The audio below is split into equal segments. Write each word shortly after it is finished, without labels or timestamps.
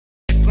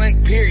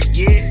blank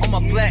period. On my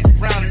black,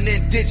 brown, and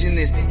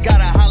indigenous.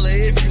 Gotta holler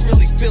if you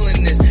really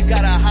feeling this.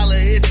 Gotta holler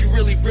if you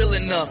really real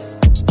enough.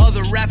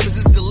 Other rappers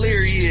is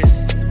delirious.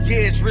 Yeah,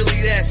 it's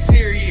really that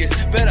serious.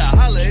 Better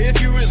holler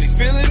if you really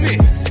feeling me.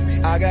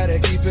 I gotta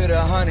keep it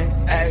 100,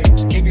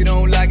 ayy. If you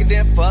don't like it,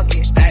 then fuck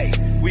it,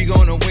 ayy. We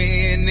gonna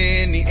win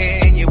in the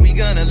end, yeah, we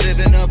gonna live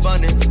in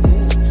abundance.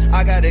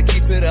 I gotta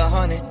keep it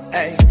 100,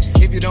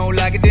 ayy. If you don't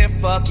like it, then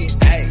fuck it,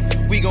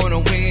 ayy. We gonna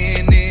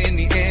win in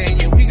the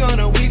end, yeah, we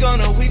gonna.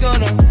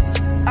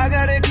 I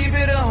gotta keep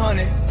it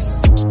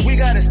 100. We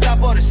gotta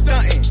stop all the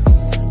stunting.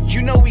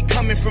 You know we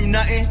coming from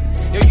nothing.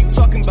 Yo, you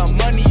talking about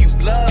money, you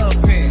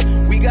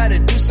bluffing. We gotta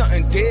do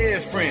something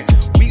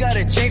different. We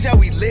gotta change how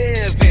we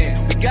live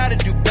in. We gotta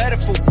do better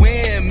for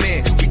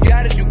women. We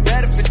gotta do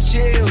better for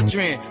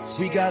children.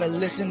 We gotta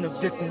listen to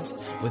victims,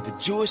 whether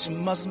Jewish or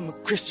Muslim or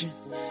Christian.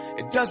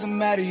 It doesn't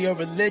matter your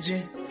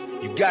religion.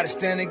 You gotta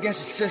stand against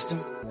the system,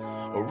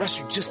 or else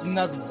you just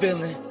another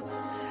villain.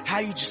 How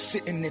you just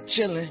sitting there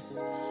chilling?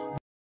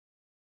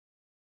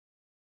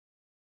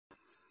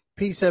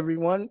 Peace,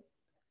 everyone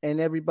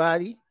and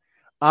everybody.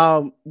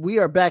 We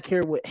are back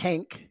here with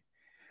Hank,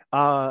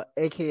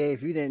 aka,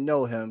 if you didn't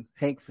know him,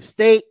 Hank for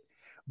State.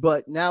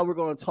 But now we're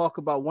going to talk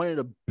about one of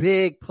the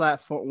big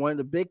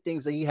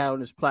things that he had on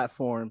his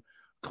platform,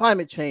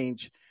 climate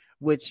change,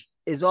 which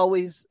is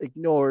always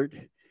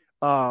ignored,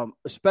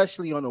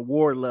 especially on a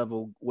war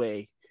level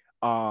way.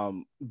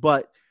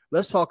 But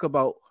let's talk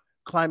about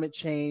climate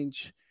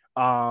change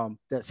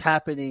that's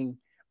happening.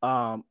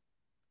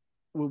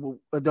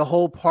 The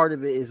whole part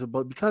of it is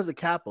about because of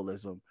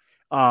capitalism.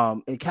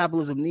 And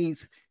capitalism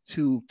needs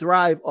to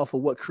thrive off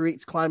of what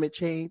creates climate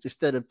change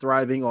instead of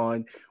thriving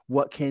on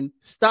what can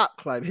stop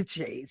climate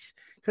change,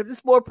 because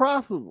it's more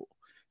profitable.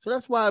 So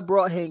that's why I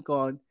brought Hank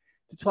on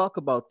to talk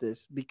about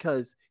this,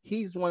 because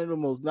he's one of the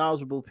most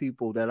knowledgeable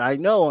people that I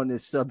know on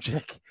this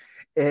subject.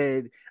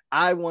 And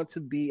I want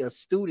to be a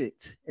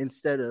student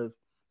instead of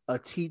a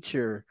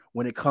teacher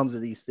when it comes to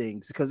these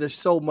things, because there's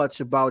so much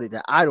about it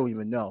that I don't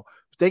even know.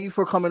 Thank you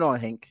for coming on,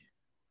 Hank.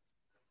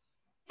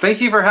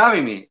 Thank you for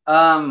having me.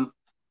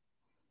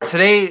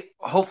 Today,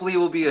 hopefully,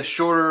 will be a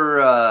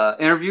shorter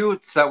interview,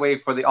 so that way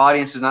for the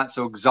audience is not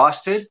so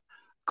exhausted.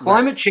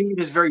 Climate change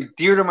is very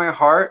dear to my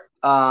heart.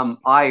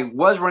 I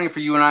was running for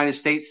United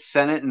States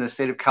Senate in the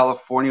state of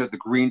California with the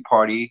Green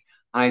Party,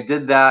 and I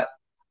did that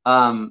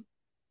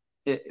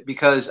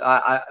because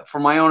I for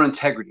my own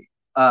integrity.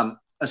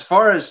 As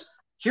far as,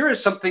 here is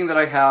something that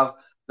I have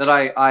that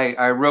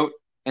I wrote,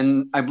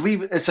 and I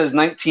believe it says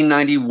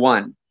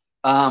 1991.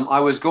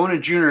 I was going to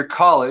junior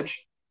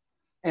college,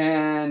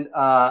 and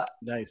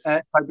nice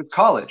at Cypress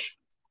College,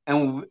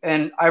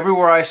 and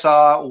everywhere I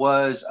saw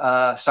was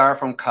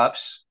styrofoam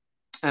cups,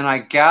 and I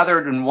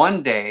gathered in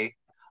one day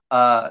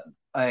a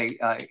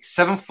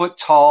 7-foot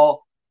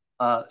tall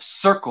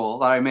circle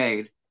that I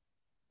made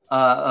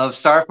of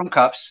styrofoam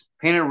cups,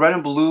 painted red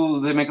and blue.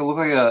 They make it look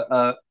like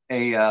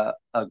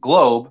a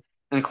globe,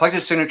 and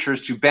collected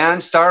signatures to ban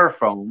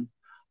styrofoam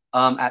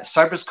at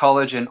Cypress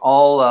College and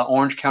all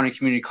Orange County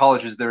community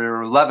colleges. There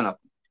were 11 of them.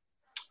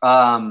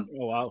 Oh,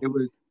 wow.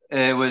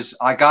 It was.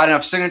 I got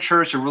enough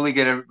signatures to really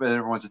get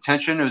everyone's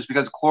attention. It was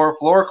because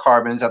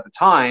chlorofluorocarbons at the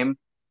time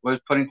was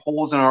putting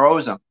holes in our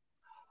ozone.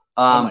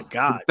 Oh my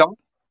God!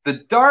 The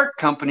DART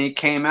company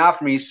came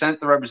after me, sent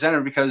the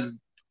representative, because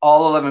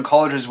all 11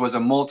 colleges was a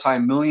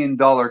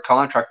multi-million-dollar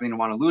contract. They didn't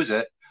want to lose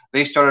it.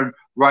 They started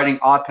writing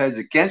op-eds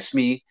against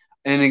me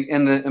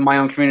in my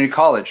own community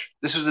college.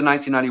 This was in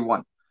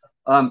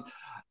 1991.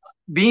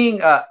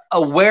 Being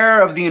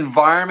aware of the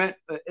environment,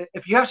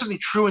 if you have something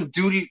true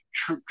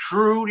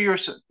to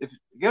yourself, if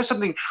you have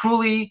something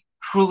truly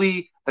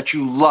that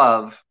you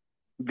love,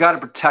 you've got to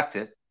protect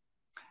it.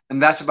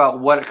 And that's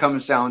about what it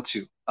comes down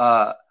to.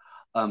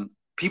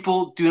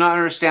 People do not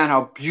understand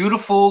how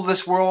beautiful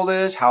this world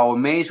is, how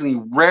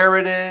amazingly rare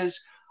it is,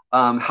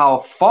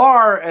 how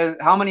far and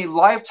how many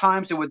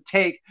lifetimes it would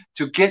take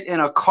to get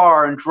in a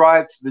car and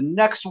drive to the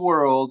next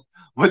world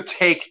would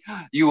take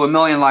you a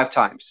million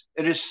lifetimes.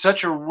 It is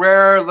such a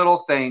rare little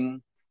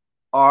thing,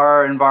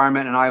 our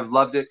environment, and I've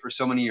loved it for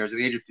so many years. At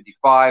the age of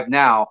 55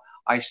 now,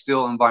 I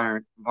still am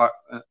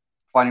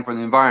fighting for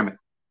the environment.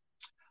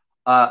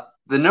 The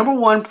number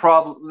one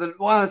problem,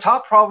 one of the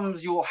top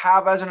problems you will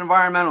have as an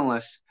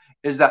environmentalist,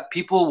 is that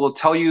people will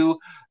tell you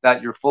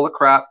that you're full of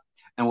crap,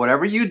 and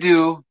whatever you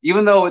do,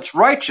 even though it's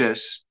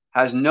righteous,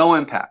 has no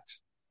impact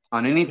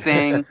on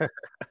anything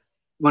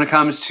when it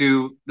comes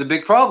to the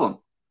big problem.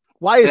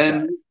 Why is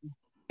that?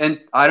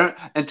 And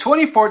in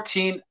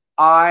 2014,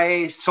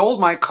 I sold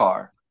my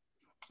car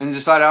and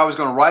decided I was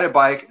going to ride a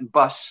bike and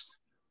bus,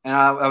 and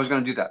I was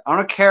going to do that. I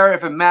don't care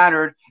if it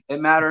mattered. It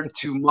mattered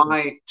to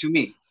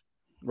me.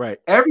 Right.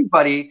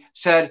 Everybody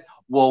said,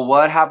 well,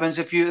 what happens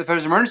if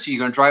there's an emergency?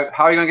 You're going to drive.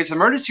 How are you going to get to the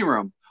emergency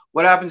room?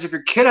 What happens if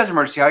your kid has an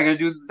emergency? How are you going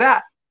to do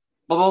that?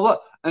 Blah, blah, blah.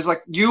 And it's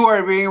like, you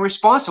are being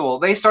irresponsible.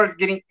 They started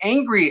getting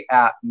angry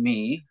at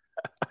me.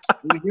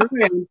 In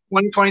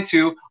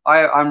 2022,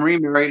 I'm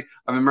remarried.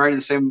 I've been married to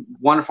the same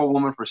wonderful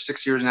woman for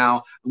 6 years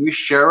now, and we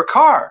share a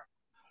car.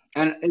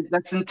 And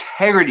that's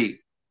integrity.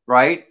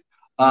 right?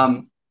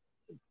 Mm-hmm.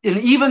 And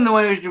even though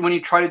when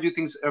you try to do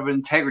things of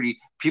integrity,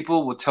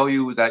 people will tell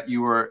you that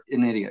you are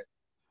an idiot.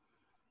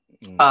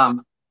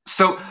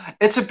 So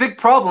it's a big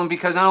problem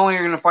because not only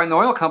are you going to fight the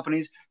oil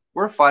companies,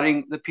 we're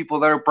fighting the people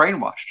that are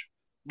brainwashed.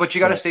 But you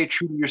got to stay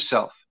true to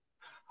yourself,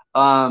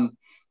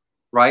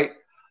 right?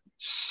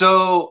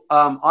 So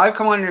I've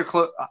come on your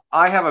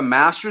I have a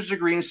master's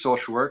degree in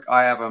social work.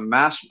 I have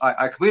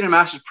I completed a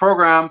master's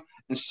program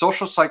in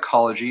social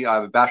psychology. I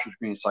have a bachelor's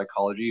degree in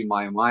psychology.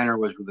 My minor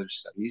was religious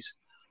studies.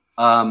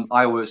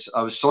 I was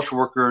a social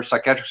worker,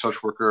 psychiatric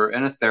social worker,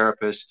 and a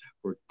therapist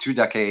for 2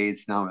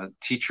 decades. Now I'm a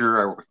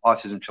teacher. I work with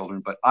autism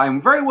children, but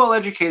I'm very well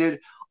educated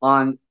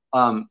on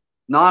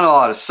not a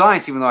lot of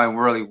science, even though I'm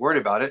really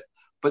worried about it,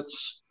 but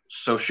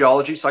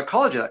sociology,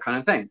 psychology, that kind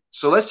of thing.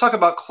 So let's talk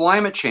about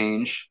climate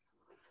change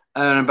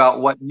and about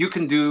what you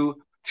can do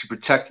to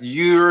protect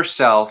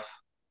yourself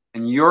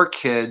and your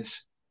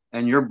kids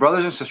and your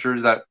brothers and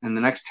sisters that in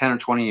the next 10 or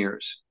 20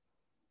 years.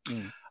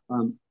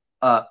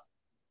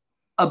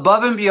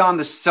 Above and beyond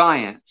the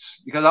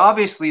science, because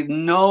obviously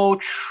no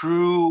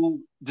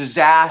true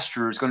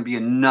disaster is going to be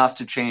enough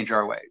to change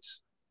our ways,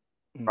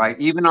 right?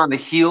 Even on the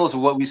heels of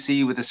what we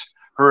see with this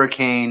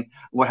hurricane,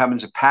 what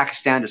happens in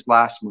Pakistan just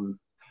last month,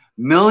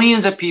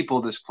 millions of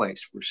people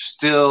displaced. We're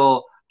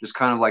still just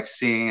kind of like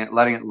seeing it,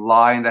 letting it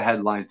lie in the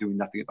headlines, doing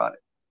nothing about it.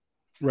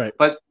 Right.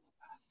 But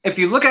if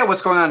you look at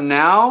what's going on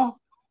now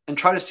and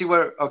try to see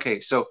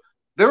so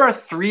there are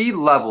 3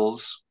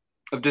 levels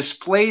of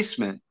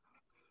displacement,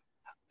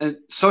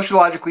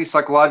 sociologically,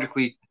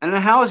 psychologically, and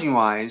housing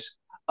wise,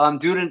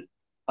 due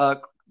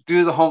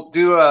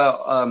to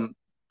a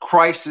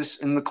crisis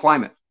in the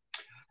climate.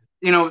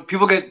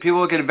 People get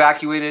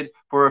evacuated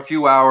for a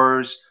few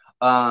hours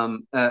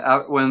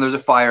when there's a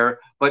fire,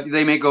 but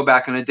they may go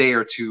back in a day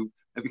or two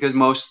because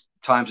most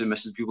times it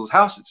misses people's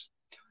houses.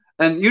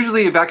 And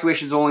usually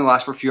evacuations only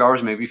last for a few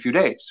hours, maybe a few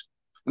days.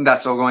 And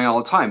that's all going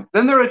all the time.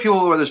 Then there are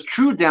people where there's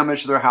true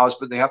damage to their house,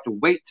 but they have to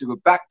wait to go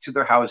back to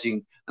their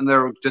housing and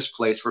they're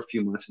displaced for a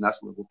few months, and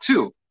that's level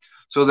 2.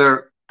 So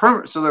they're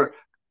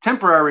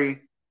temporarily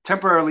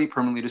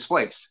permanently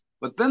displaced.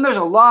 But then there's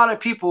a lot of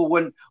people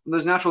when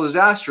there's natural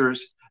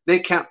disasters, they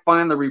can't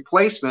find the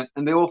replacement,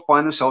 and they will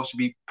find themselves to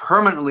be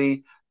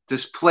permanently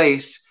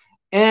displaced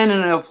and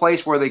in a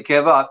place where they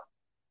give up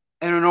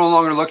and are no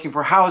longer looking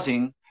for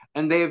housing,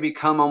 and they have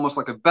become almost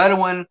like a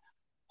Bedouin,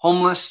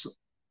 homeless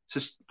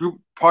group,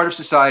 part of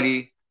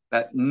society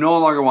that no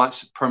longer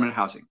wants permanent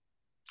housing.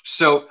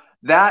 So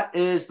that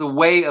is the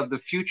way of the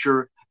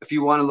future if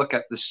you want to look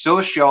at the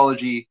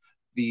sociology,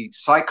 the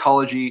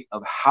psychology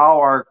of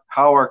how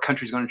our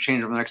country is going to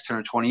change over the next 10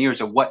 or 20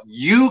 years, of what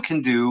you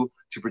can do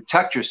to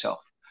protect yourself.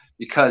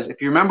 Because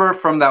if you remember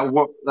from that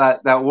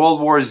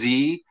World War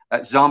Z,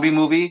 that zombie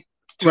movie,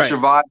 To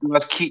Survive, you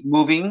must keep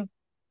moving.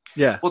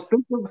 Yeah. Well,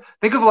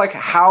 think of like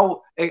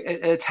how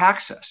it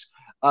attacks us.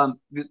 Now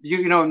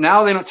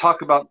they don't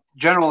talk about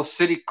general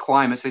city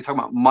climates; they talk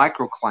about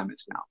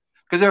microclimates now,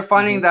 because they're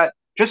finding that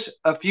just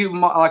a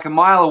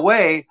mile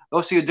away,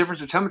 they'll see a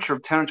difference of temperature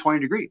of 10 or 20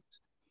 degrees.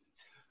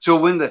 So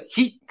when the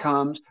heat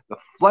comes, the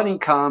flooding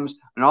comes,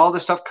 and all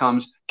this stuff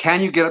comes,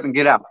 can you get up and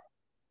get out?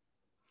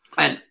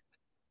 And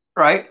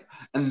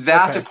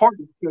that's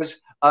important because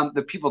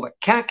the people that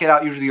can't get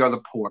out usually are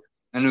the poor.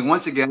 And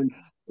once again,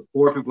 the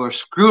poor people are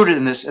screwed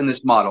in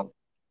this model,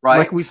 right?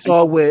 Like we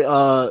saw with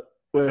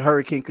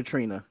Hurricane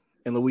Katrina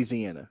in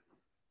Louisiana.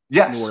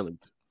 Yes. New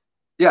Orleans.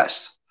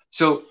 Yes.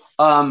 So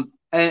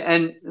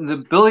and the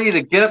ability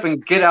to get up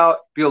and get out,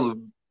 be able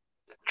to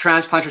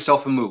transplant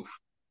yourself and move,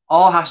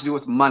 all has to do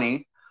with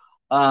money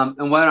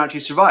and whether or not you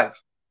survive.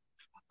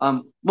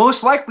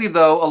 Most likely,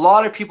 though, a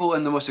lot of people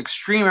in the most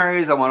extreme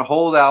areas that want to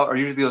hold out are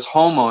usually those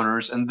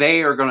homeowners, and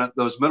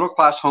those middle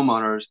class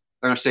homeowners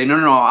are going to say, no,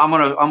 I'm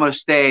going to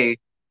stay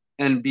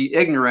and be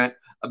ignorant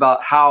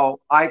about how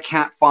I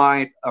can't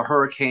find a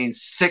Hurricane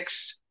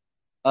 6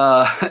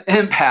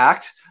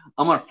 impact.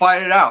 I'm going to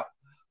fight it out.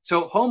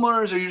 So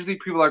homeowners are usually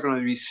people that are going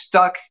to be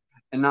stuck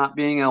and not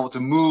being able to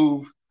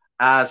move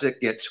as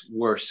it gets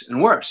worse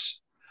and worse.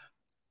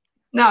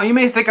 Now, you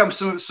may think I'm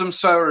some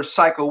sort of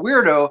psycho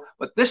weirdo,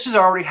 but this is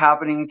already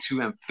happening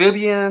to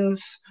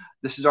amphibians.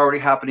 This is already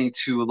happening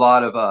to a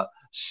lot of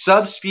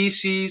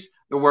subspecies,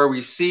 where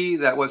we see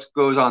that what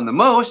goes on the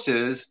most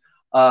is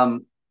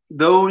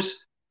those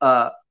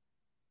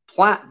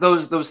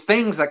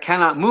things that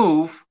cannot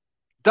move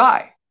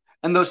die.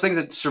 And those things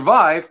that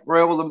survive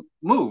were able to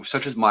move,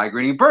 such as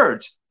migrating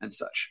birds and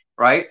such,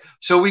 right?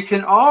 So we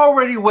can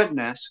already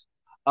witness,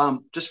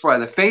 just for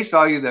the face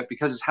value, that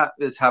because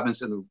it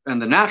happens in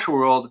the natural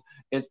world,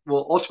 it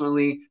will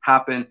ultimately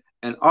happen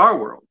in our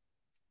world.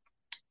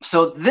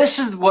 So this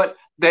is what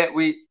that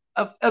we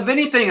of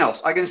anything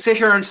else. I can sit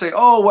here and say,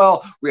 oh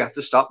well, we have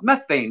to stop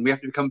methane. We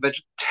have to become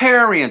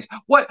vegetarians.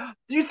 What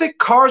do you think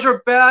cars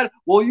are bad?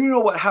 Well, you know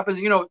what happens.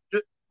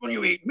 When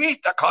you eat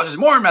meat, that causes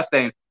more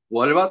methane.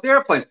 What about the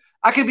airplanes?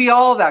 I could be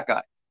all that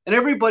guy. And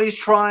everybody's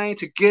trying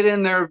to get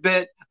in their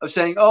bit of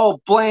saying, oh,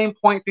 blame,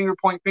 point finger.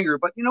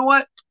 But you know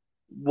what?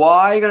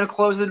 Why are you going to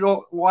close the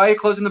door? Why are you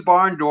closing the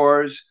barn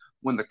doors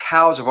when the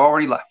cows have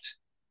already left.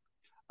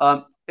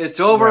 It's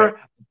over,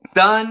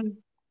 done.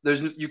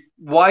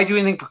 Why do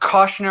anything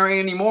precautionary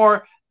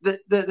anymore?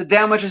 The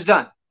damage is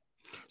done.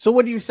 So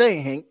what are you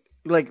saying, Hank?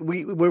 Like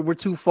we're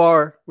too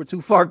far. We're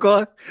too far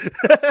gone.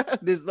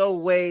 There's no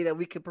way that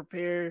we can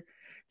prepare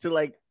to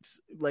like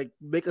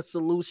make a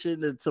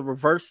solution to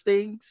reverse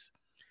things.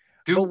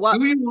 Do you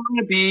want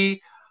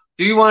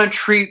to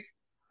treat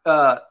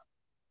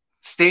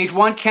stage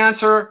 1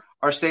 cancer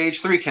or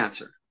stage 3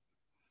 cancer?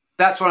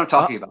 That's what I'm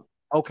talking about.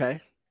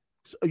 Okay.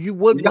 So you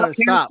would want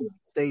to stop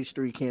stage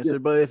 3 cancer,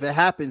 but if it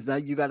happens, now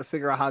you got to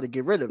figure out how to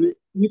get rid of it.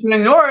 You can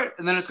ignore it,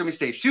 and then it's going to be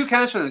stage 2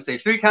 cancer, and then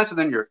stage 3 cancer,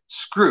 then you're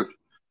screwed.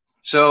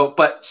 So,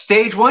 but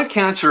stage 1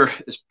 cancer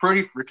is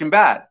pretty freaking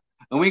bad,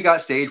 and we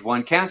got stage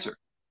 1 cancer,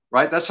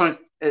 right? That's when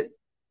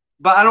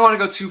but I don't want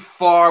to go too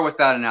far with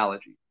that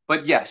analogy.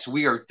 But yes,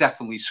 we are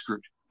definitely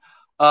screwed.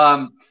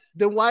 Then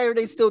why are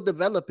they still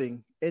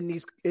developing in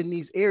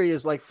these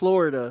areas like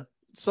Florida?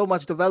 So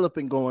much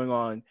developing going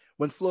on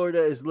when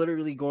Florida is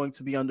literally going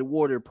to be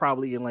underwater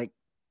probably in like,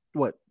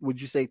 what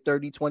would you say,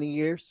 30, 20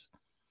 years?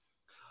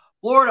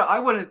 Florida's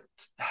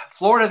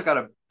got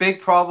a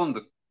big problem.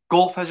 The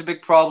Gulf has a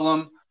big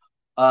problem.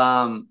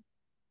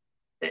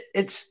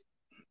 It's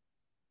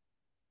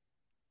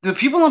the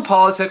people in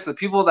politics, the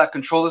people that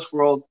control this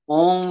world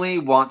only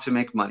want to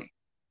make money.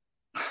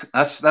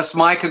 That's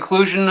my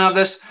conclusion of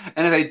this.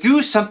 And if they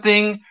do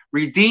something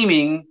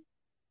redeeming,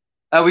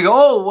 we go,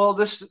 oh, well,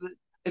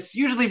 it's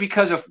usually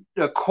because of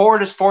the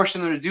court is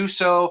forcing them to do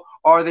so,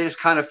 or they just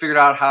kind of figured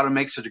out how to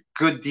make such a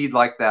good deed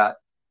like that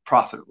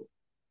profitable.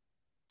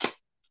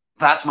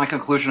 That's my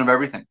conclusion of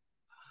everything.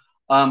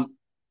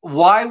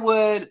 Why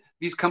would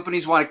these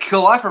companies want to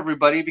kill off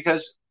everybody?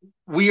 Because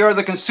we are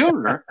the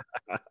consumer.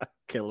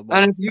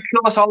 And if you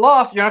kill us all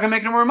off, you're not going to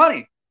make any more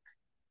money.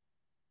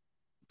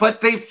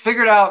 But they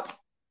figured out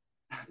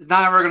it's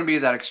not ever going to be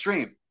that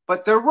extreme.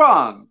 But they're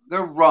wrong.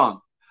 They're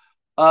wrong.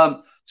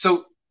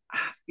 So,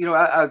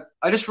 I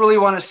just really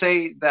want to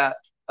say that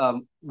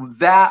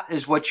that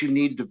is what you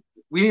need to.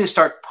 We need to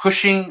start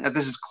pushing that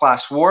this is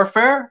class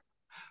warfare.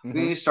 Mm-hmm.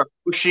 We need to start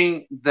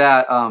pushing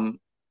that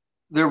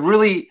there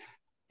really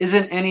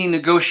isn't any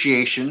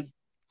negotiation.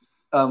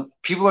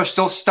 People are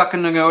still stuck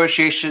in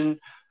negotiation.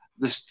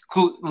 This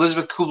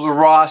Elizabeth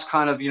Kubler-Ross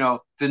kind of,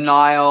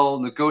 denial,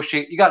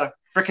 negotiate. You got to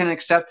freaking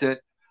accept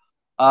it.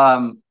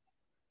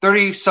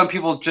 30 some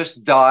people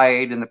just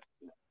died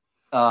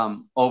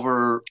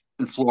over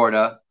in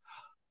Florida.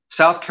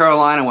 South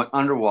Carolina went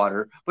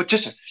underwater, but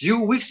just a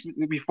few weeks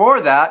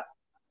before that,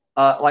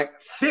 like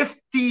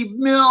 50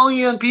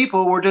 million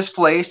people were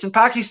displaced in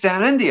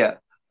Pakistan, India.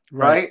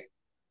 Right?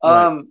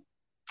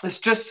 It's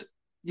just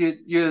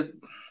you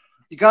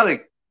got to.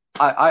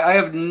 I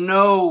have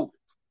no.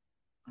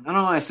 I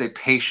don't want to say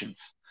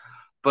patience,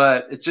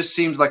 but it just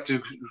seems like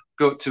to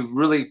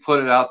really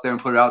put it out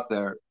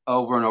there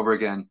over and over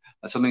again.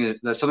 That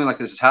something like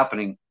this is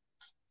happening.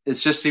 It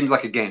just seems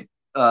like a game.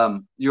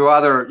 You're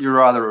either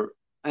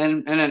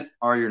in it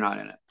or you're not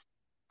in it,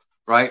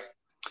 right?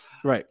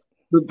 Right.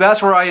 But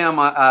that's where I am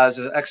as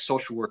an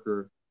ex-social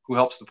worker who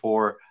helps the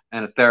poor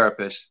and a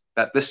therapist.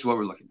 That this is what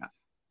we're looking at.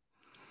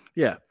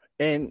 Yeah,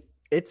 and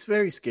it's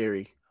very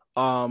scary.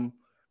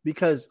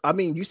 Because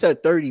you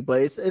said 30,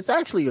 but it's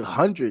actually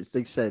hundreds.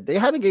 They said they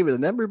haven't given a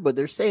number, but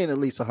they're saying at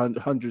least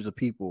hundreds of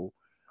people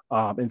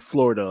in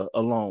Florida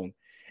alone.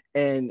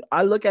 And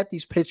I look at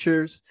these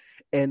pictures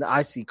and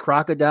I see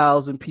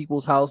crocodiles in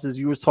people's houses.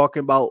 You were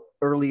talking about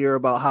earlier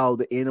about how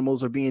the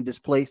animals are being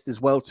displaced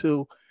as well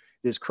too.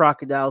 There's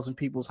crocodiles in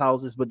people's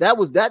houses, but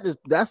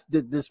that's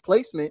the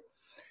displacement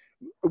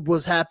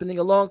was happening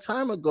a long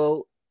time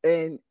ago,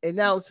 and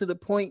now it's to the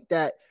point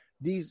that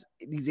these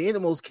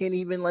animals can't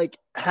even like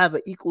have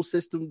an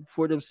ecosystem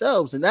for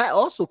themselves, and that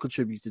also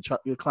contributes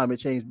to climate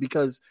change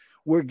because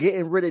we're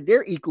getting rid of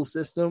their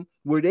ecosystem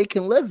where they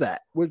can live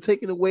at. We're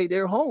taking away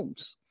their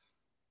homes.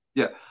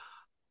 Yeah,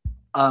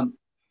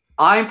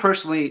 I'm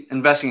personally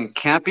investing in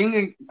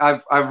camping.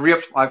 I've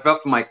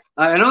upped my.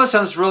 I know that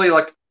sounds really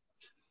like.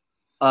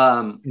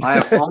 I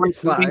have all my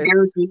camping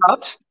gear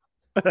up.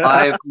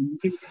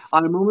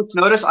 On a moment's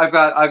notice, I've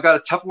got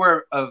a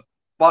Tupperware of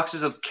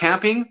boxes of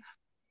camping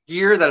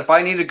gear that if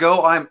I need to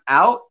go, I'm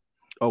out.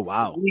 Oh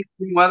wow!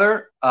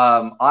 Weather.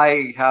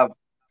 I have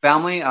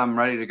family. I'm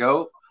ready to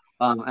go.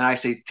 And I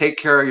say, take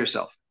care of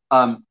yourself.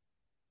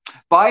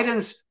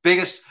 Biden's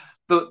biggest.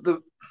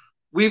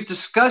 We've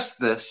discussed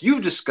this.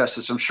 You've discussed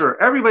this. I'm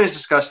sure everybody's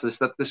discussed this.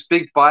 That this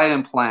big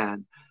Biden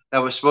plan that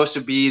was supposed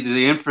to be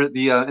the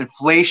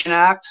Inflation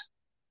Act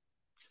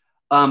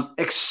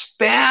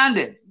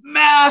expanded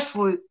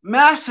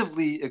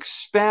massively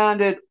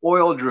expanded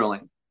oil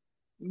drilling,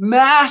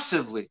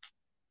 massively.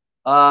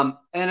 And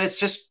it's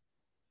just,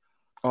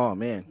 oh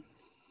man.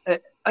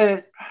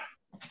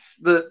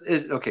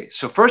 Okay.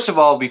 So first of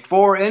all,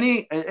 before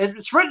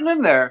it's written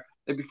in there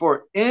that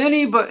before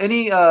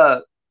any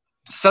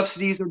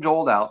subsidies are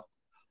doled out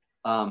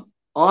on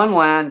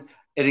land,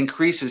 it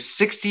increases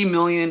 60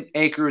 million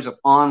acres of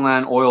on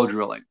land oil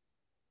drilling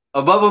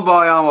above and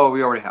beyond what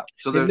we already have.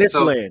 So in this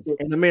land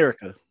in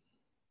America.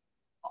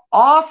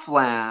 off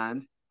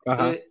land,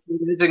 it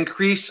has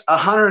increased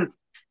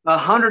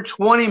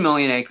 120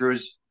 million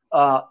acres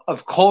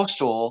of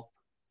coastal,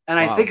 and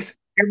I think it's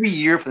every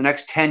year for the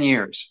next 10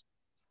 years.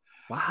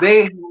 Wow.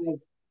 They have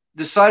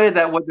decided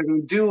that what they're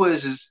going to do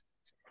is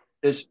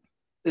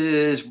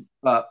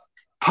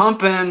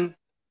pump in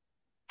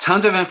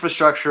tons of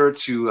infrastructure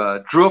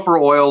to drill for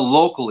oil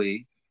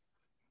locally,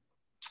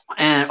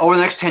 and over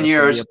the next 10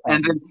 years,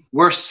 and then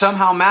we're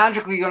somehow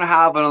magically going to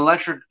have an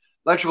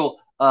electrical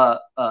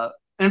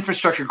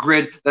infrastructure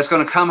grid that's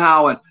going to come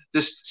out and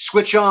just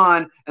switch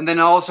on, and then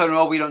all of a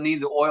sudden, we don't need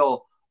the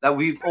oil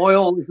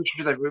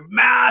infrastructure that we've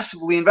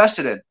massively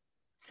invested in.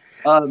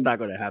 It's not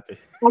going to happen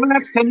over the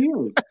next 10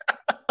 years.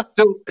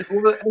 So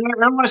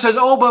everyone says,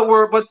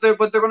 but they're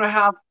going to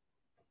have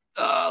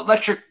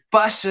electric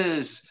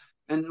buses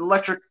and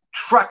electric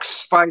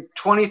trucks by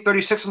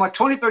 2036. I'm like,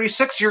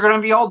 2036, you're going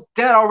to be all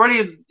dead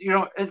already.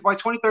 By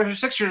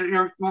 2036,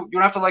 you're going to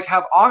have to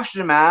have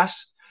oxygen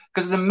masks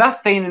because the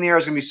methane in the air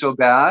is going to be so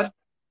bad.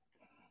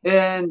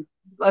 And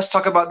let's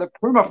talk about the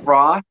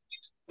permafrost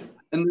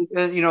in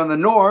the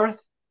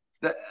north.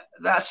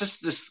 That's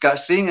just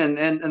disgusting. And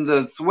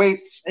the way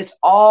it's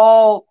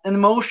all in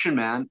motion,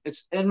 man.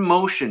 It's in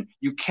motion.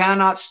 You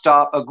cannot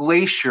stop a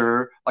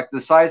glacier like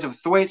the size of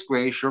Thwaites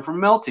Glacier from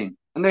melting.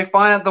 And they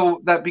find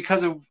that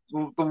because of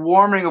the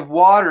warming of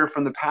water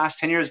from the past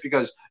 10 years,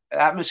 because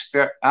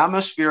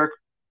atmospheric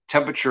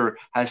temperature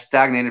has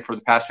stagnated for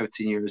the past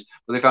 15 years,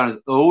 what they found is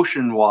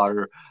ocean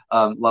water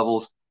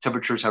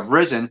temperatures have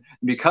risen.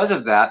 And because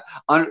of that,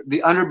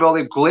 the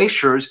underbelly of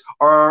glaciers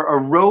are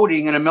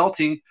eroding and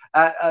melting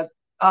at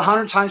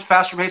 100 times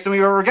faster pace than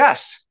we ever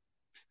guessed.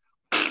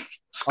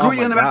 Screw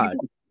you in the back.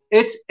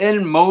 It's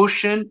in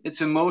motion.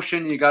 It's in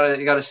motion. You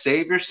gotta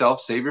save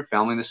yourself, save your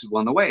family. This is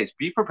one of the ways.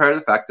 Be prepared for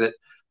the fact that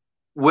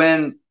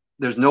when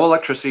there's no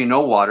electricity,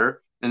 no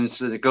water, and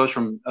it goes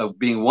from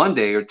being 1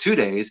 day or 2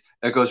 days,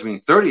 it goes to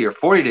being 30 or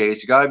 40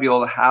 days. You got to be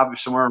able to have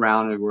somewhere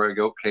around where I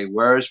go, okay,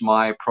 where's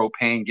my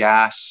propane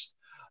gas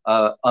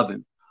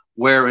oven?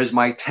 Where is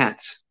my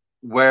tent?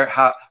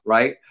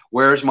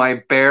 Where's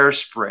my bear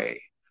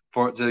spray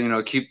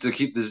to keep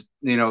this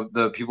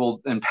the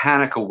people in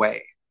panic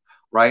away,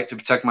 right? To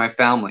protect my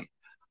family.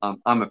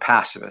 I'm a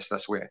pacifist.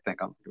 That's the way I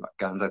think. I'm about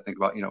guns. I think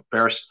about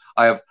bears.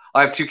 I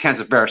have 2 cans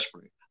of bear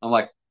spray. I'm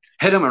like,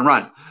 hit them and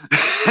run.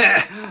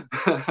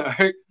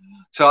 Right?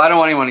 So I don't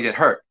want anyone to get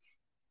hurt.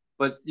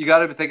 But you got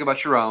to think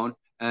about your own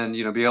and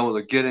be able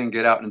to get in,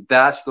 get out, and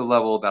that's the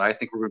level that I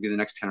think we're going to be the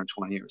next 10 or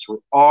 20 years. We're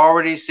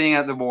already seeing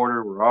at the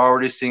border. We're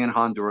already seeing in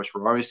Honduras.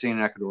 We're already seeing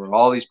in Ecuador.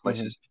 All these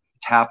places.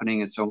 It's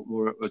happening, and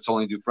so it's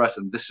only due for us,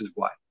 and this is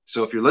why.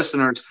 So if you're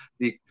listeners,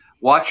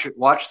 watch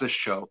this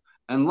show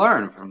and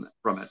learn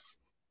from it.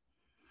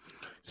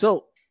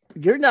 So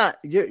you're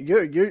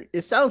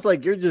it sounds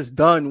like you're just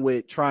done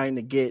with trying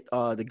to get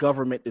the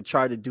government to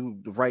try to do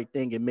the right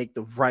thing and make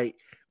the right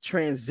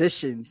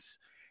transitions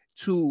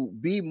to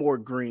be more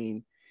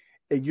green,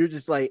 and you're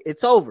just like,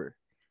 it's over.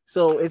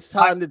 So it's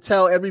time to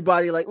tell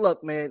everybody,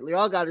 look, man,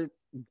 y'all got to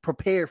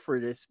prepare for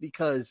this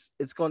because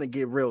it's going to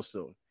get real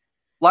soon.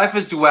 Life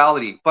is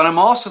duality, but I'm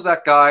also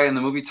that guy in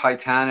the movie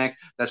Titanic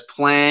that's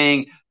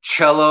playing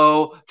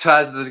cello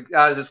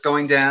as it's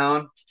going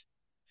down.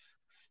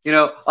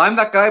 I'm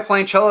that guy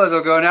playing cello as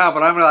it'll go down,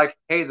 but I'm like,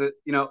 hey,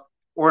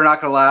 we're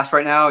not going to last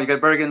right now. You got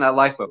better get in that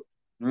lifeboat.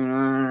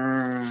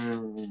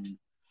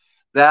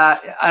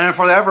 That, and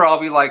forever I'll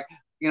be like,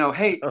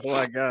 hey, oh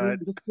my God,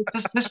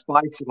 just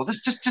bicycle,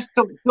 just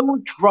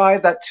don't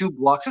drive that 2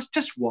 blocks,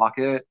 just walk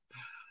it.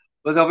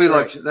 But they'll be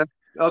like,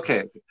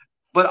 okay.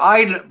 But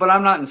I'm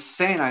not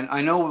insane.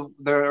 I know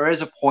there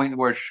is a point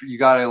where you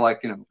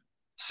gotta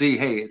see,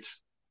 hey,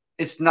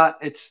 it's bad,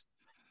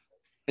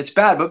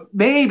 but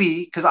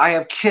maybe because I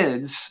have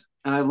kids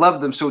and I love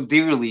them so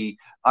dearly,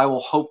 I will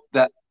hope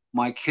that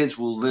my kids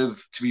will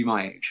live to be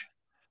my age.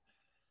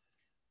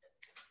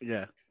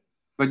 Yeah.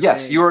 But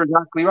yes, you are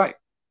exactly right.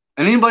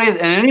 And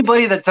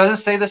anybody that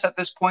doesn't say this at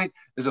this point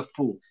is a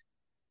fool.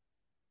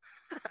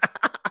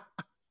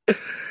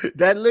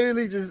 That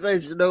literally just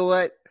says, you know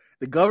what?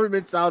 The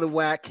government's out of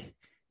whack.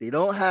 They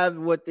don't have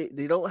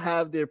they don't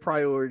have their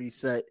priorities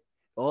set.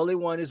 All they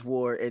want is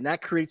war, and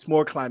that creates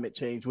more climate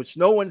change, which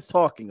no one's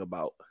talking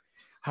about.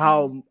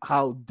 How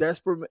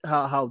desperate,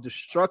 how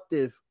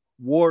destructive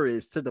war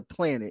is to the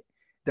planet.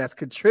 That's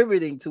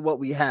contributing to what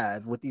we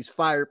have with these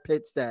fire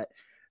pits that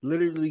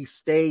literally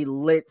stay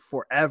lit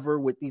forever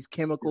with these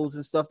chemicals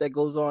and stuff that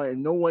goes on.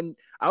 And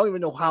I don't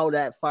even know how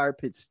that fire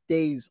pit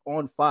stays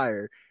on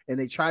fire, and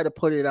they try to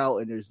put it out,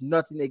 and there's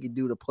nothing they can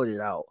do to put it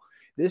out.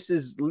 This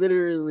is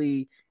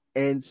literally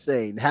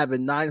insane,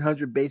 having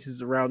 900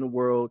 bases around the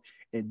world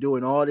and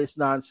doing all this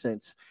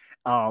nonsense.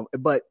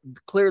 But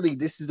clearly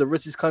this is the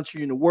richest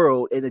country in the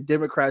world, and the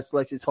Democrats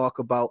like to talk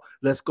about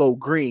let's go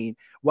green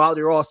while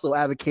they're also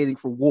advocating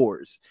for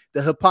wars.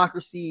 The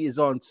hypocrisy is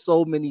on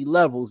so many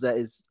levels that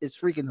it's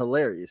freaking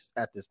hilarious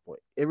at this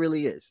point. It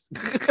really is.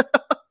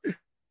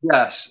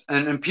 Yes,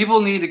 and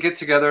people need to get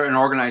together and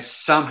organize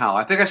somehow.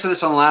 I think I said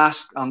this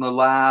on the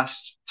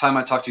last time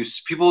I talked to you.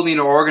 People need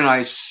to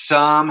organize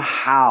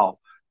somehow,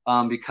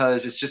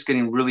 because it's just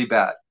getting really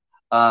bad.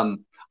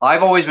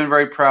 I've always been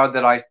very proud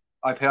that I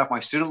paid off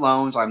my student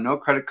loans. I have no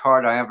credit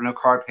card. I have no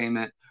car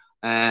payment,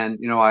 and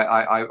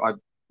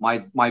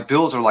my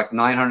bills are like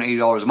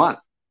 $980 a month.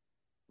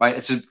 Right,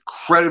 it's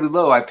incredibly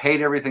low. I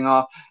paid everything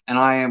off, and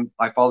I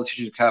follow the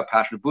teachings of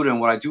Passionate Buddha.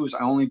 And what I do is I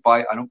only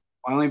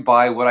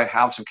buy what I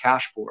have some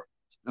cash for,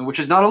 which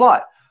is not a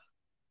lot.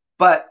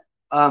 But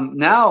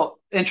now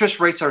interest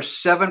rates are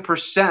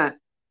 7%,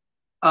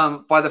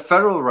 by the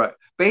federal rate.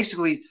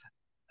 Basically,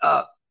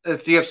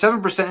 if you have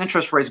 7%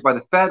 interest rates by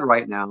the Fed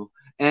right now,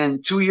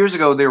 and 2 years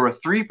ago they were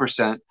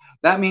 3%,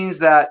 that means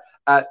that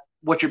at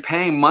what you're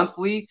paying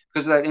monthly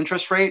because of that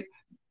interest rate,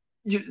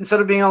 instead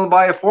of being able to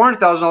buy a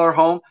 $400,000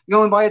 home, you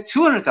only buy a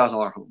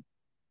 $200,000 home.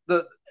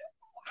 The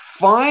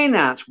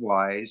finance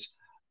wise,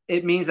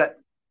 it means that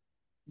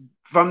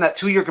from that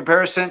 2 year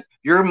comparison,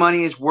 your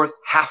money is worth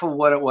half of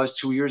what it was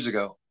 2 years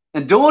ago.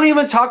 And don't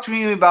even talk to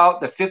me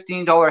about the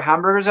 $15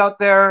 hamburgers out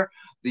there,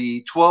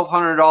 the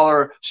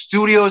 $1,200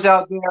 studios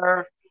out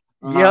there.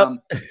 Yep.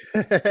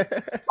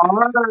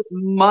 Our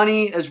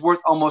money is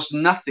worth almost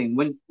nothing.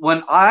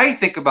 When I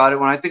think about it,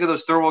 when I think of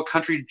those third world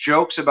country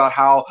jokes about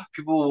how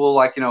people will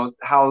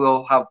how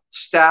they'll have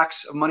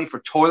stacks of money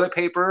for toilet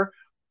paper,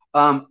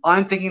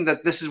 I'm thinking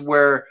that this is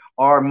where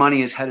our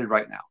money is headed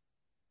right now.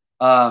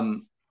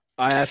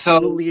 I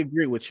absolutely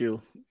agree with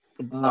you.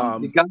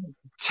 You got to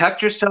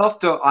protect yourself.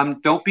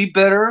 Don't be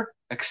bitter.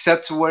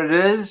 Accept what it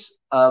is.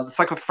 It's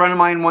like a friend of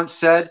mine once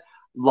said,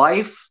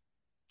 life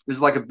is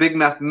like a big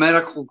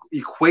mathematical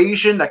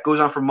equation that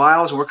goes on for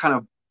miles, and we're kind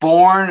of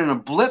born in a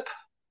blip.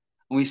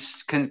 And we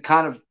can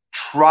kind of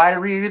try to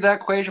read that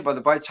equation,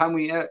 but by the time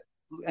we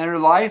enter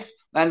life,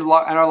 and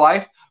our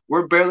life,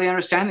 we're barely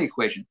understanding the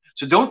equation.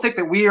 So don't think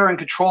that we are in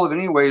control of it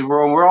anyway.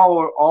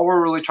 All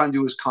we're really trying to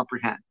do is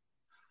comprehend.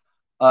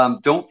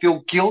 Don't feel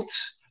guilt.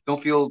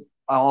 Don't feel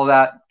all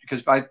that,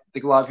 because I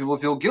think a lot of people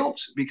feel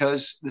guilt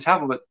because this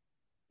happened. But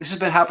this has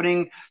been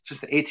happening since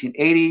the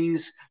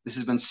 1880s. This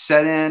has been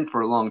set in for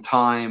a long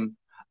time.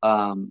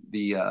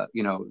 The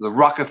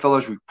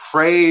Rockefellers, we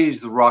praise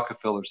the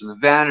Rockefellers and the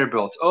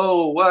Vanderbilts.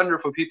 Oh,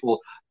 wonderful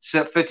people.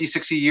 50,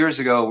 60 years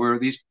ago, where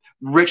these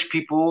rich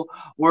people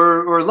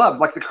were loved,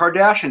 like the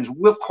Kardashians.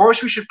 Of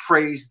course, we should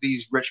praise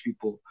these rich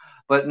people.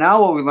 But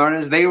now what we learn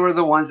is they were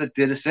the ones that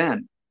did us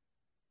in.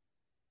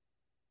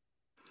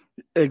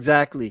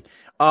 Exactly.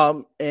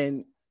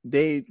 And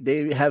they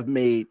have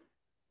made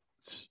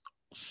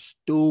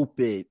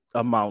stupid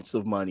amounts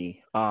of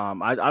money.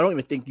 I don't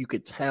even think you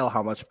could tell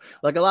how much.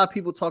 Like, a lot of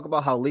people talk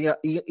about how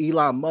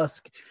Elon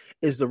Musk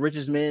is the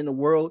richest man in the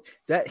world.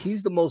 That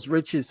he's the most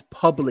richest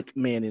public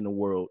man in the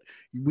world.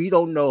 We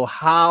don't know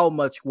how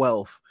much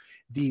wealth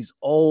these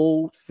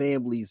old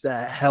families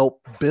that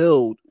help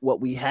build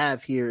what we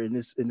have here in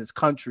this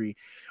country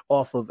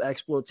off of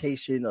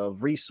exploitation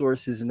of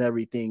resources and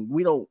everything.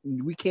 We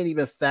can't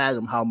even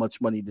fathom how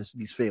much money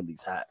these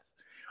families have.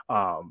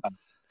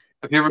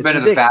 Have you ever been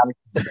to the Vatican?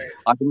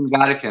 I've been to the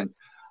Vatican.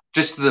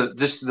 Just the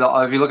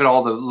if you look at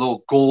all the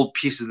little gold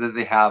pieces that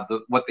they have,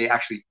 what they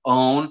actually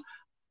own,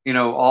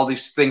 all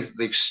these things that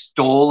they've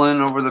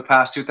stolen over the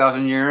past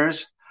 2,000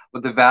 years.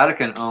 What the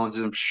Vatican owns,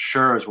 I'm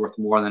sure, is worth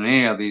more than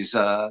any of these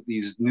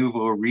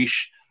nouveau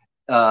riche,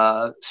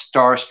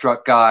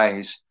 starstruck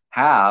guys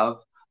have.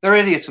 They're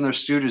idiots and they're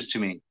stooges to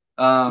me.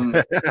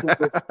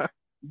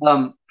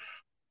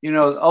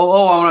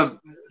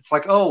 It's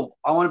like, I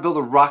want to build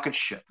a rocket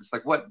ship. It's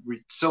like, what?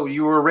 So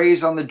you were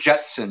raised on the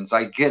Jetsons.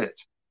 I get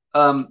it.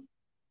 But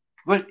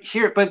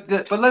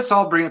let's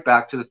all bring it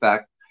back to the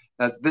fact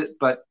that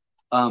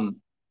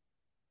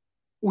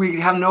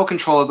we have no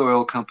control of the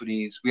oil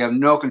companies. We have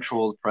no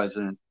control of the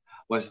president.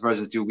 What does the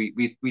president do?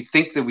 We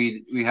think that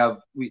we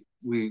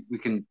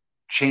can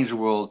change the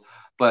world,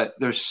 but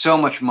there's so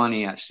much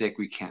money at stake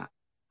we can't.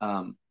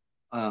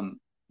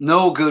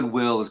 No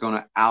goodwill is going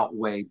to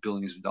outweigh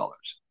billions of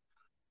dollars.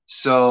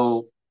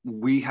 So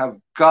we have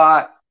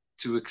got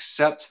to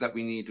accept that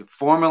we need to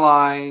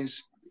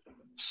formalize,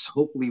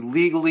 hopefully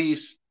legally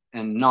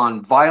and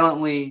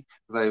non-violently,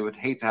 because I would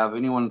hate to have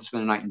anyone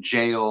spend a night in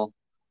jail.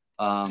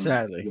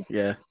 Sadly,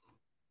 yeah.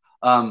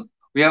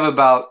 We have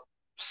about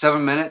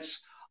 7 minutes.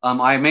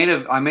 I made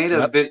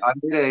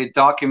a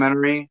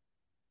documentary.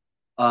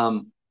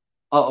 I'm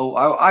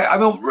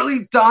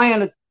really dying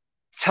to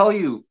tell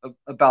you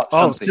about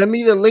something. Send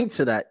me the link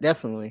to that,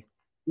 definitely.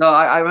 No,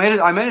 I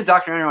made a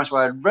documentary once, but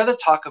I'd rather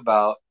talk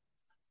about.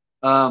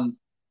 Damn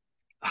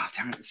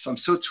it, I'm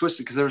so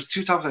twisted because there was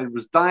two topics I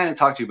was dying to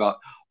talk to you about.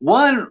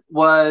 One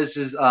was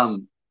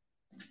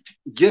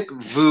Gik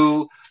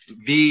Vu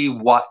v.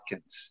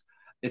 Watkins.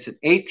 It's an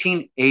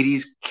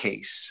 1880s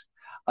case,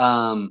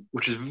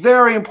 which is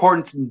very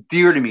important and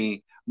dear to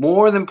me.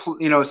 More than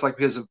it's like,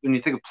 because when you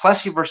think of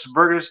Plessy versus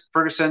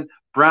Ferguson,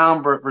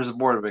 Brown versus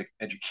Board of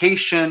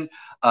Education,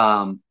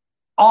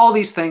 all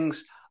these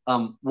things.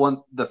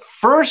 The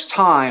first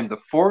time the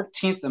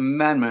 14th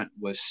Amendment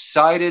was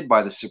cited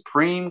by the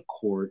Supreme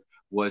Court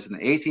was in the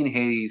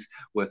 1880s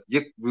with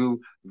Yik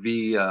Vu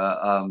v.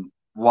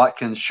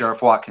 Watkins,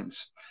 Sheriff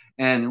Watkins.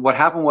 And what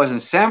happened was in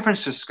San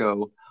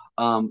Francisco,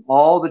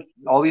 all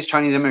these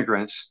Chinese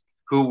immigrants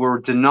who were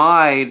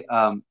denied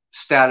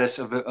status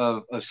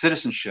of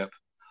citizenship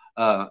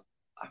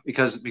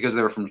because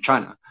they were from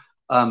China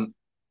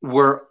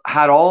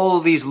had all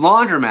of these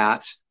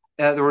laundromats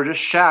that were just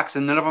shacks,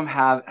 and none of them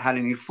had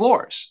any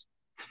floors.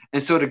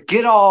 And so to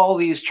get all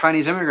these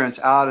Chinese immigrants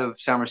out of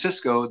San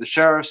Francisco, the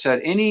sheriff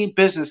said any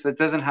business that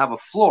doesn't have a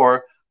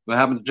floor,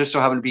 just so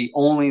happen to be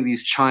only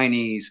these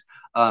Chinese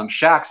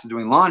shacks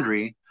doing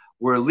laundry,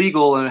 were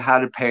illegal and had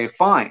to pay a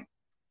fine.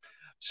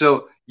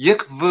 So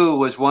Yik Vu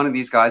was one of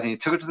these guys, and he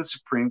took it to the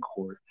Supreme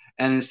Court,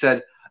 and it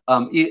said,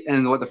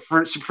 and what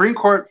the Supreme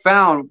Court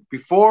found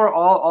before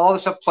all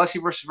this stuff, Plessy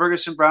versus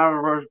Ferguson,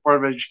 Brown Board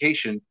of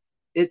Education,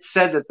 it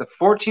said that the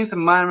 14th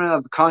Amendment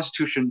of the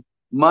Constitution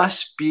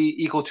must be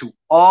equal to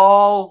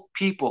all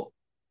people,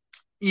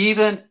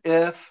 even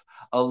if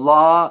a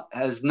law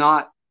doesn't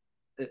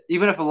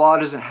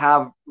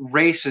have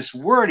racist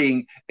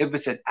wording, if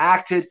it's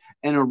enacted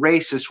in a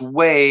racist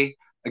way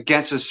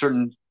against a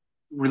certain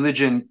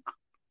religion,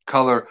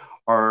 color,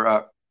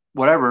 or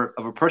whatever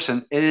of a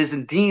person, it is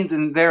deemed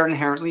and they're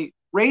inherently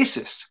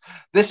racist.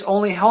 This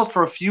only held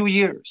for a few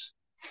years.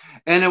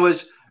 And it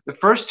was the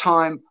first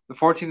time the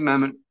 14th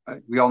Amendment,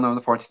 we all know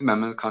the 14th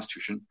Amendment of the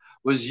Constitution,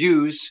 was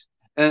used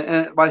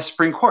by the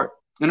Supreme Court.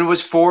 And it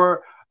was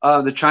for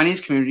the Chinese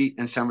community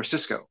in San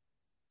Francisco.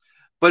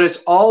 But it's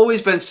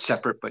always been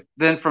separate. But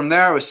then from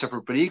there, it was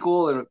separate but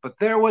equal. But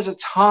there was a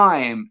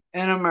time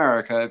in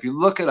America, if you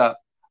look it up,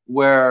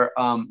 where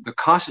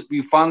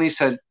we finally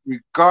said,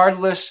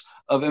 regardless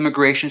of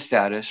immigration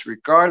status,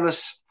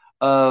 regardless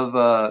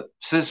of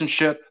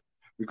citizenship,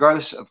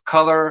 regardless of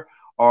color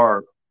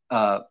or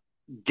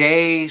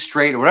gay,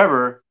 straight, or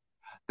whatever,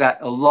 that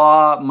a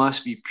law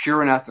must be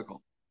pure and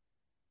ethical.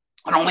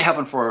 It only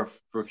happened for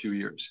a few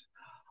years.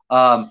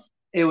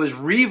 It was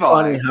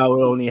revived. Funny how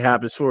it only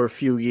happens for a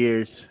few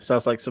years.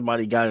 Sounds like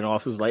somebody got in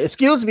office like,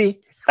 excuse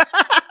me.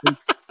 In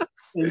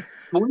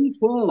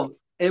 2012,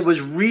 it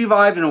was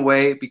revived in a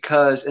way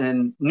because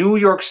in New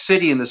York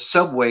City, in the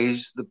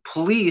subways, the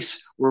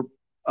police were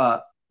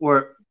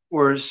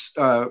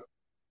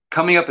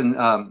coming up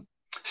and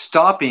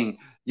stopping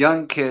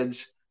young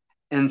kids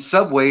in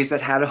subways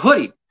that had a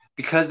hoodie,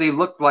 because they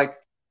looked like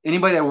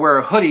anybody that wear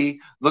a hoodie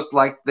looked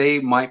like they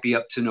might be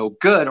up to no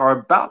good or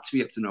about to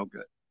be up to no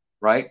good,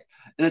 right?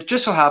 And it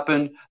just so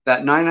happened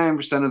that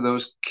 99% of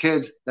those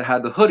kids that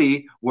had the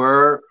hoodie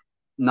were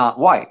not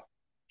white,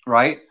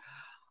 right?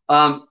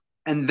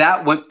 And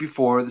that went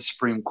before the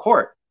Supreme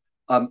Court.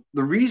 The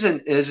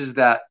reason is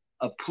that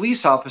a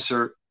police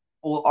officer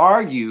will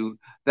argue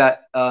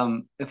that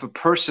if a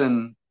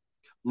person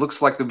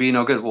looks like they'll be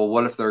no good, well,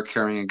 what if they're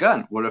carrying a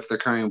gun? What if they're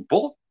carrying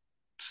bolt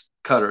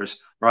cutters,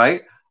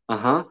 right?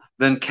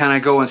 Then can I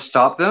go and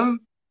stop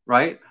them,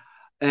 right?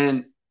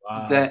 And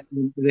that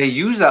they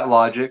use that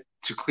logic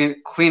to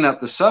clean up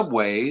the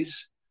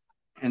subways,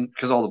 and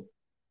because all the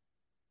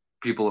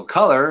people of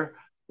color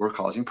were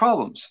causing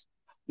problems.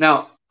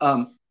 Now,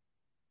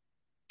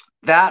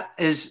 that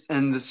is,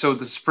 and so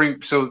the Supreme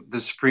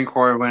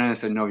Court went in and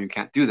said, no, you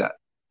can't do that.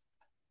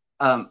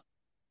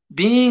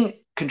 Being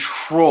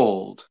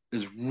controlled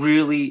is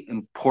really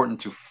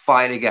important to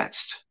fight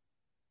against,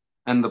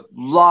 and the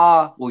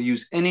law will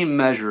use any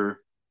measure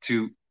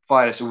to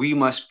fight us. So we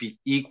must be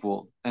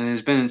equal, and it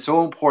has been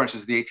so important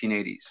since the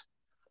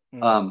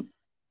 1880s.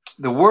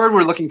 The word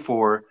we're looking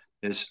for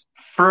is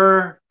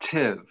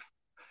furtive,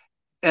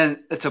 and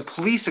it's a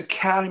police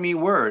academy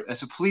word.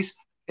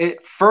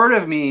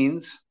 Furtive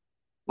means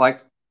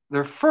like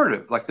they're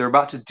furtive, like they're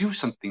about to do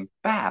something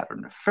bad or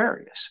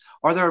nefarious,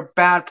 or they're a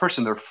bad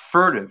person. They're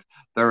furtive.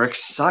 They're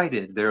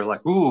excited. They're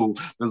like, ooh,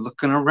 they're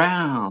looking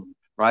around,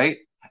 right?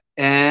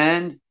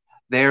 And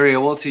they're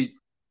able to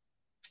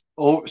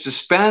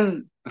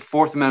suspend the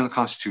Fourth Amendment of the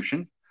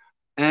Constitution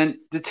and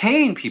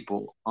detain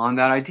people on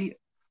that idea.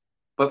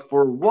 But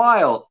for a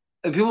while,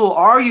 and people will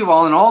argue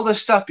on all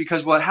this stuff,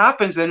 because what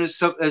happens then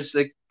is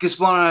it gets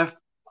blown out of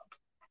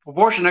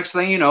proportion. Next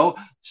thing you know,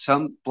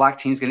 some black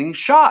teens getting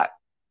shot,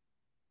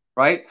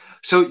 right?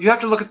 So you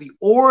have to look at the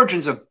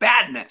origins of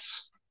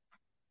badness,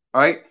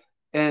 right?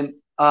 And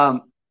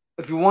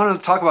if you ever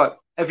talk about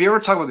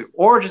the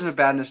origins of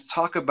badness,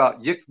 talk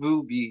about Yik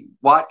Vu v.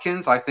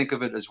 Watkins. I think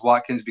of it as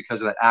Watkins because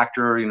of that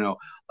actor,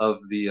 of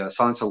the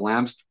Silence of the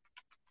Lambs.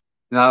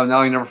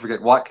 Now you never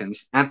forget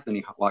Watkins,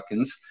 Anthony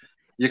Watkins.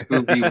 Yik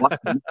Vu v.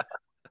 Watkins.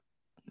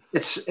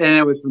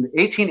 It was from the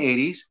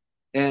 1880s,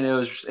 and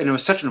it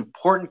was such an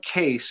important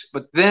case.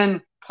 But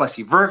then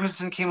Plessy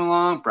Ferguson came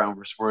along, Brown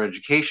versus Board of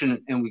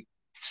Education, and we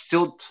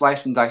still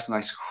slice and dice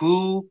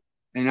who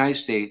in the United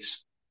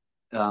States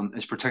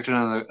is protected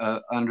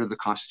under the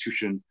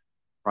Constitution,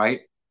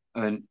 right?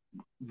 And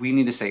we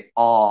need to say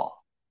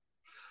all.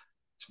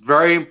 It's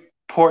very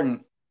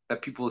important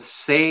that people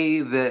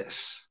say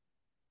this,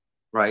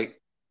 right?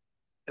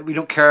 we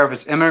don't care if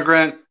it's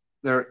immigrant.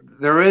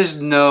 There is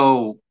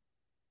no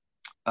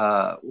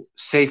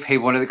safe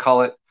haven. What do they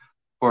call it?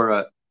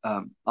 For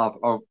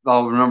I'll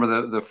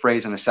remember the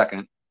phrase in a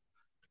second,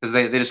 because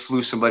they just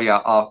flew somebody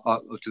out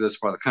to this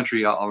part of the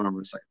country. I'll remember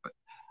in a second.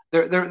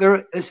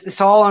 But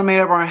it's all made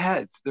up of our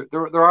heads.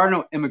 There are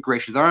no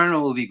immigrations. There are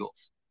no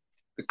illegals.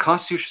 The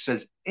Constitution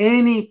says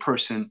any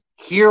person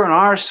here on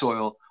our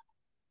soil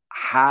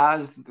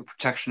has the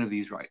protection of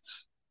these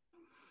rights.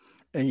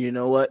 And you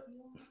know what?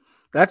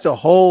 That's a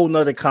whole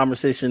nother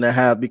conversation to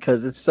have,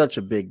 because it's such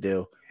a big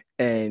deal.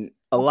 And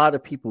a lot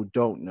of people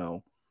don't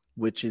know,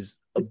 which is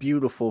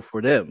beautiful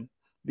for them,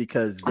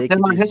 because they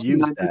can just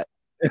use that.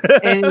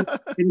 And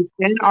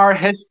in our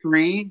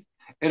history,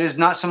 it is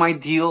not some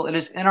ideal. It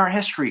is in our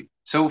history.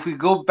 So if we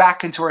go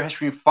back into our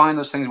history and find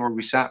those things where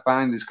we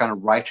find this kind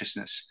of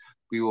righteousness,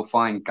 we will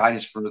find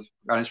guidance for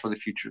the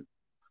future.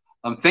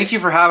 Thank you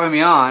for having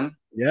me on.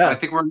 Yeah, I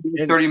think we're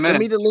in 30 minutes. Send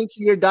me the link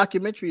to your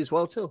documentary as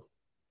well too.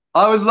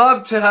 I'd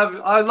love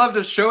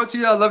to show it to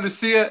you. I'd love to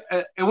see it.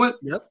 I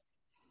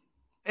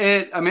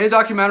made a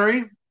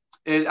documentary.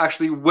 It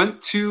actually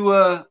went to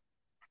a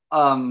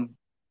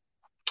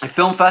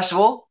film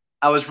festival.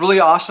 I was really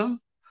awesome.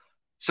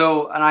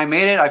 And I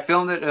made it. I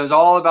filmed it. It was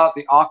all about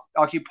the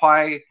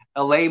Occupy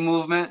LA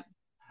movement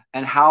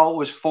and how it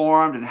was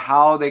formed and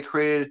how they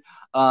created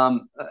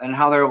and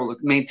how they were able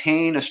to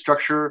maintain a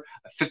structure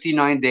of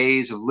 59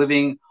 days of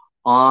living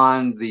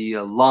on the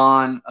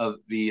lawn of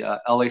the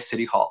LA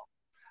City Hall.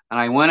 And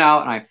I went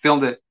out and I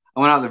filmed it.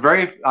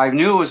 I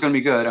knew it was going to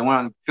be good. I went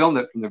out and filmed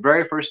it from the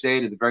very first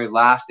day to the very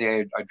last day.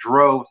 I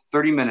drove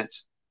 30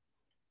 minutes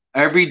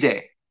every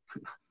day,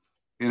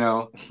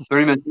 30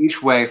 minutes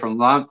each way from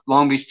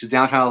Long Beach to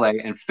downtown LA,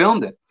 and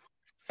filmed it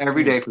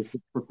every day for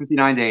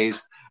 59 days.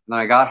 And then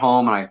I got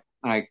home and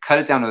I cut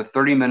it down to a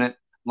 30-minute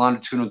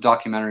longitudinal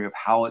documentary of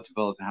how it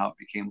developed and how it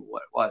became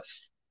what it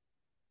was.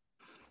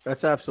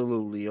 That's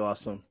absolutely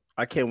awesome.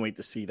 I can't wait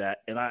to see that.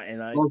 And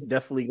I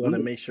definitely going to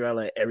make sure I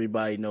let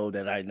everybody know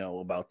that I know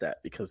about that,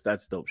 because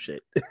that's dope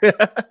shit.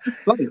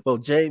 Well,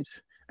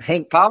 James,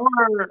 Hank. Power,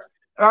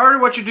 I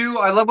heard what you do.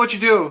 I love what you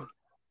do.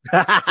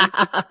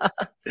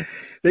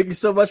 Thank you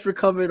so much for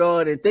coming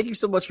on, and thank you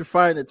so much for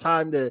finding the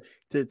time to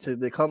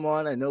come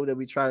on. I know that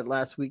we tried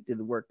last week,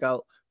 didn't work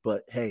out,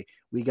 but hey,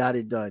 we got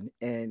it done.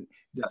 And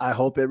I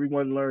hope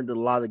everyone learned a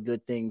lot of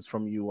good things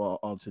from you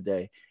on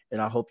today.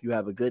 And I hope you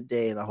have a good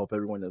day. And I hope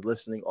everyone that's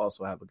listening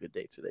also have a good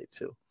day today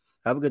too.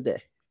 Have a good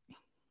day.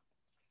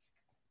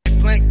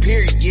 Blank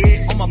period,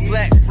 yeah. On my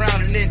black,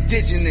 brown, and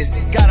indigenous.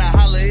 Gotta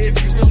holler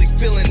if you really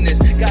feeling this.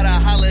 Gotta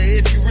holler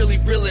if you really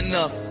real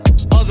enough.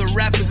 Other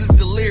rappers is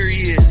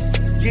delirious.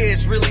 Yeah,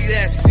 it's really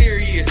that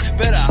serious.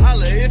 Better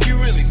holler if you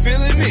really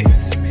feeling me.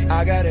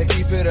 I gotta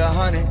keep it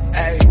 100,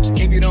 ayy.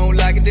 If you don't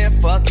like it,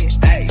 then fuck it,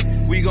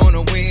 ayy. We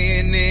gonna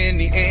win in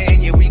the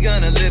end, yeah, we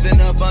gonna live in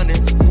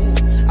abundance.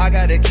 I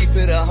gotta keep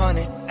it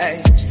 100,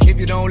 ayy. If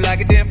you don't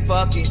like it, then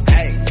fuck it,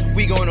 ayy.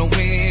 We gonna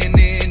win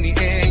in the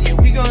end, yeah,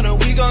 we gonna.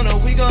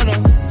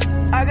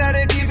 I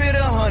gotta keep it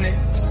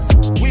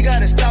 100. We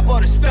gotta stop all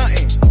the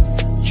stunting.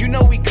 You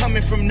know we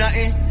coming from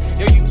nothing.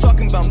 Yo, you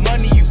talking about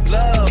money, you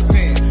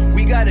bluffing.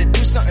 We gotta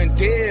do something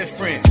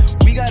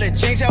different. We gotta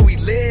change how we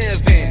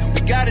live in.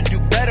 We gotta do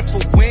better for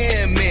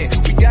women.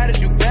 We gotta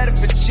do better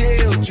for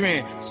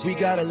children. We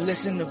gotta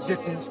listen to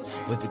victims,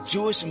 whether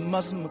Jewish or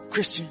Muslim or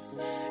Christian.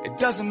 It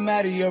doesn't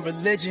matter your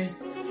religion.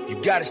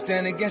 You gotta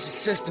stand against the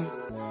system,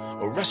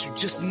 or else you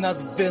just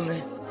another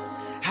villain.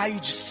 How you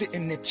just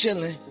sitting there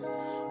chilling?